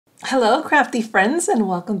Hello crafty friends and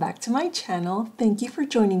welcome back to my channel. Thank you for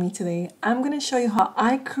joining me today. I'm going to show you how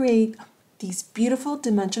I create these beautiful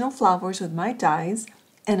dimensional flowers with my dies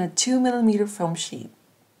and a 2mm foam sheet.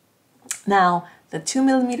 Now the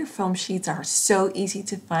 2mm foam sheets are so easy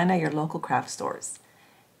to find at your local craft stores.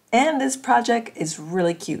 And this project is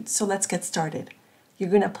really cute, so let's get started.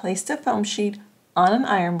 You're going to place the foam sheet on an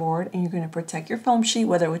iron board and you're going to protect your foam sheet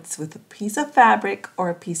whether it's with a piece of fabric or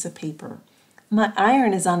a piece of paper. My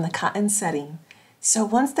iron is on the cotton setting, so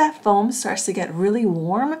once that foam starts to get really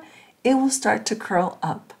warm, it will start to curl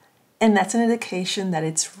up, and that's an indication that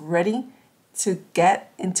it's ready to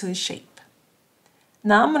get into a shape.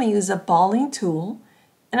 Now I'm going to use a balling tool,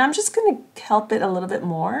 and I'm just going to help it a little bit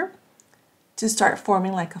more to start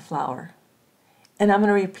forming like a flower. And I'm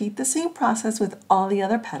going to repeat the same process with all the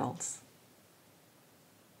other petals.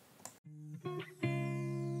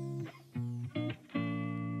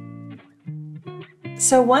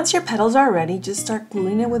 So once your petals are ready, just start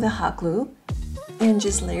gluing it with a hot glue and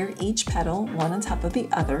just layer each petal one on top of the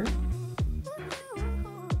other.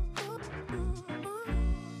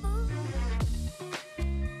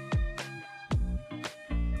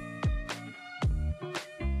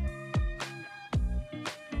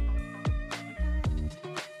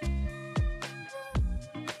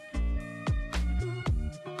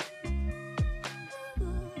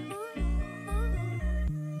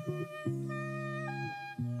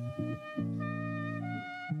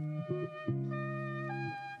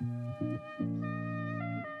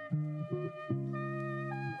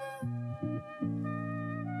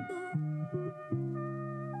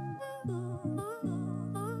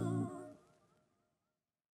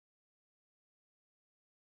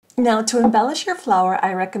 Now to embellish your flower,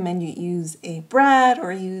 I recommend you use a brad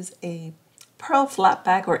or use a pearl flat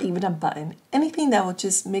back or even a button. Anything that will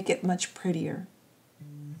just make it much prettier.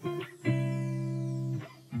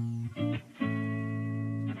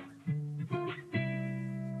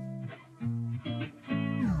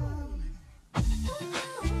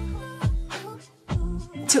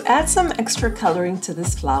 To add some extra coloring to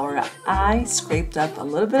this flower, I scraped up a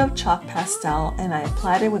little bit of chalk pastel and I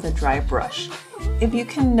applied it with a dry brush. If you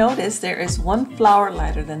can notice, there is one flower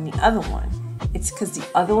lighter than the other one. It's because the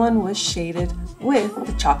other one was shaded with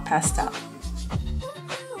the chalk pastel.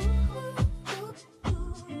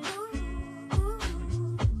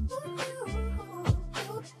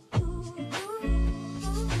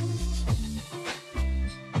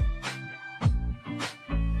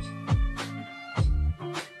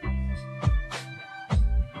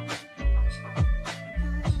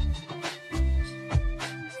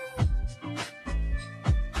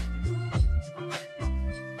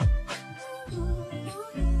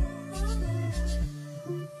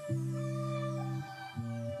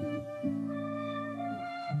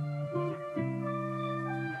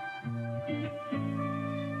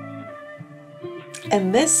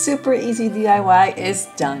 And this super easy DIY is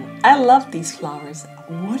done. I love these flowers.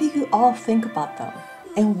 What do you all think about them?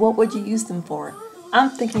 And what would you use them for? I'm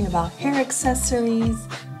thinking about hair accessories,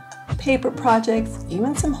 paper projects,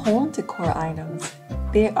 even some home decor items.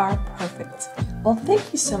 They are perfect. Well,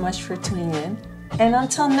 thank you so much for tuning in. And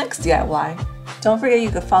until next DIY, don't forget you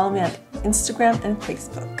can follow me on Instagram and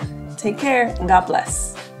Facebook. Take care and God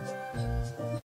bless.